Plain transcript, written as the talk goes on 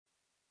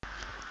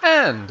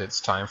And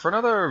it's time for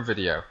another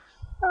video.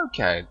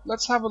 Okay,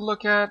 let's have a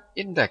look at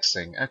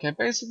indexing. Okay,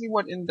 basically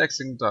what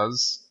indexing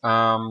does,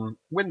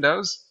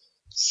 Windows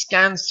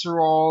scans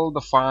through all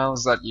the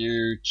files that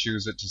you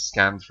choose it to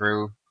scan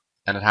through,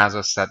 and it has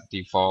a set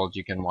default.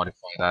 You can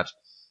modify that.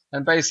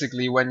 And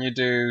basically when you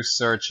do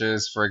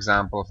searches, for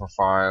example, for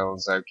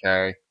files,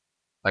 okay,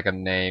 like a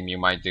name, you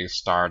might do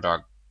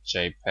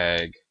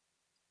star.jpg,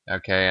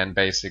 okay, and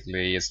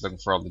basically it's looking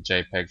for all the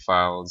JPEG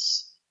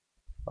files.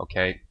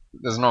 Okay,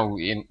 there's no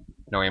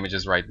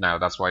images right now,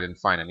 that's why I didn't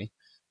find any.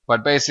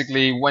 But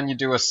basically, when you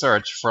do a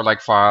search for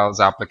like files,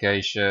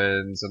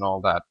 applications, and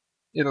all that,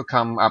 it'll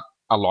come up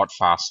a lot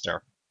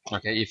faster.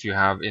 Okay, if you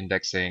have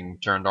indexing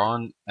turned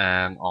on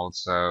and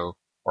also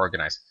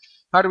organized.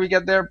 How do we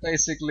get there?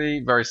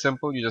 Basically, very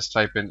simple. You just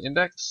type in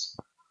index,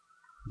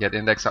 get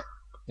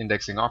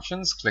indexing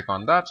options, click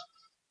on that,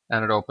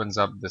 and it opens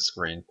up the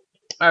screen.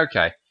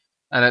 Okay,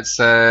 and it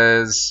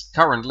says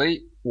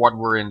currently what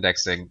we're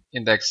indexing.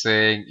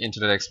 Indexing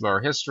Internet Explorer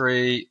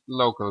history,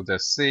 local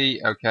disk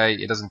C. Okay,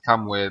 it doesn't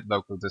come with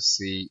local disk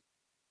C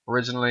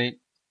originally.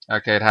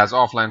 Okay, it has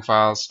offline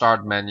files,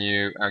 start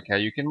menu. Okay,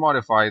 you can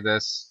modify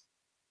this.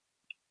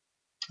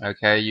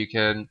 Okay, you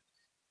can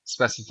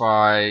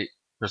specify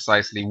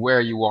precisely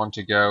where you want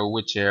to go,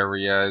 which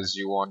areas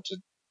you want to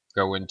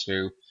go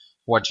into,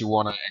 what you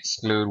want to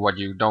exclude, what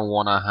you don't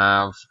want to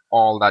have,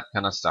 all that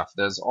kind of stuff.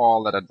 There's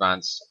all that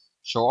advanced.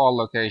 Show all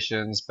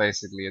locations,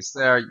 basically it's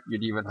there.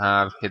 You'd even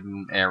have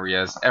hidden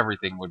areas.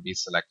 Everything would be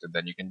selected.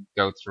 Then you can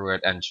go through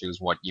it and choose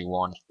what you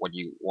want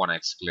to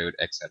exclude,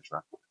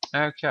 etc.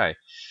 Okay.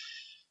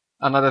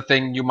 Another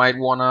thing you might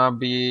want to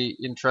be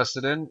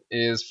interested in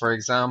is, for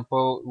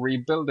example,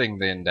 rebuilding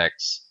the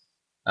index.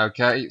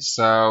 Okay,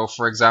 so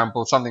for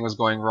example, something was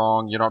going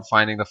wrong, you're not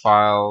finding the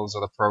files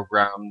or the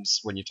programs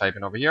when you type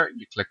in over here,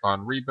 you click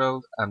on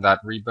rebuild and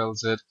that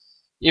rebuilds it.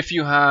 If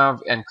you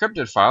have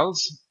encrypted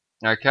files,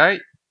 okay,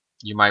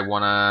 you might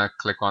want to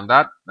click on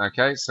that.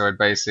 Okay, so it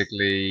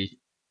basically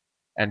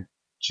and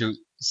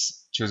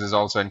chooses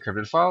also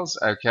encrypted files.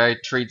 Okay,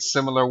 treats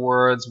similar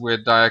words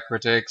with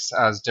diacritics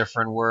as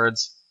different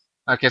words.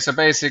 Okay, so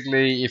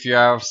basically if you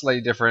have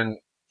slightly different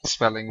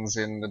spellings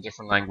in the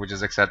different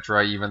languages,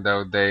 etc., even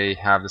though they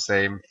have the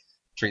same,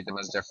 treat them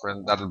as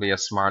different. That'll be a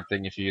smart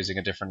thing if you're using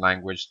a different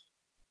language.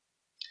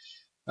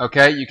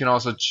 Okay, you can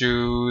also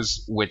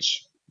choose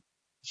which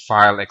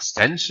file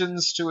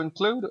extensions to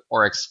include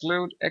or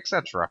exclude,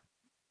 etc.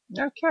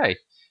 Okay,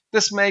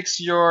 this makes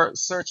your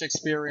search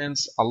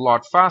experience a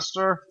lot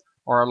faster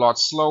or a lot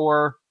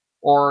slower,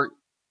 or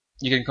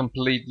you can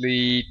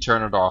completely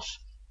turn it off.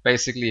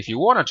 Basically, if you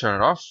want to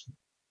turn it off,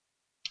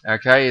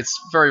 okay, it's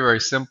very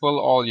simple.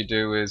 All you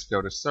do is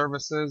go to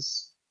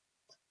services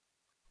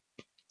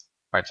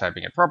by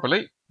typing it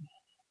properly,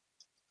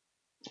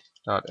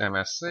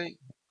 .msc.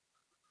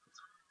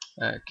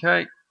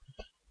 Okay,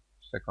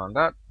 click on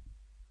that.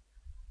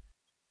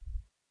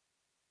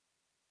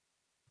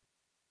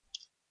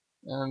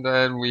 And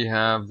then we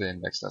have the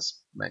index.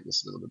 Let's make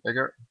this a little bit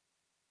bigger.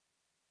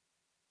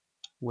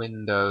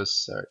 Windows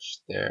search.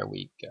 There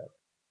we go.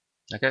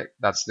 Okay,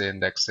 that's the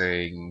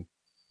indexing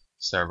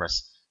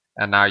service.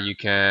 And now you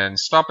can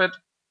stop it.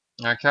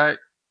 Okay.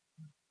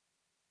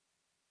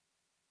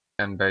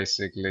 And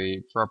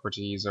basically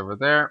properties over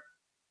there.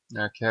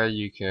 Okay,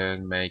 you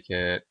can make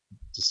it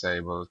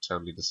disabled,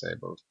 totally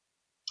disabled.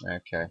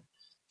 Okay.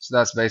 So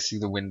that's basically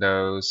the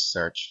Windows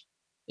search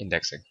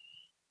indexing.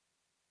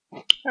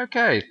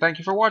 Okay, thank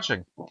you for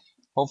watching.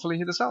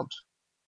 Hopefully this helped.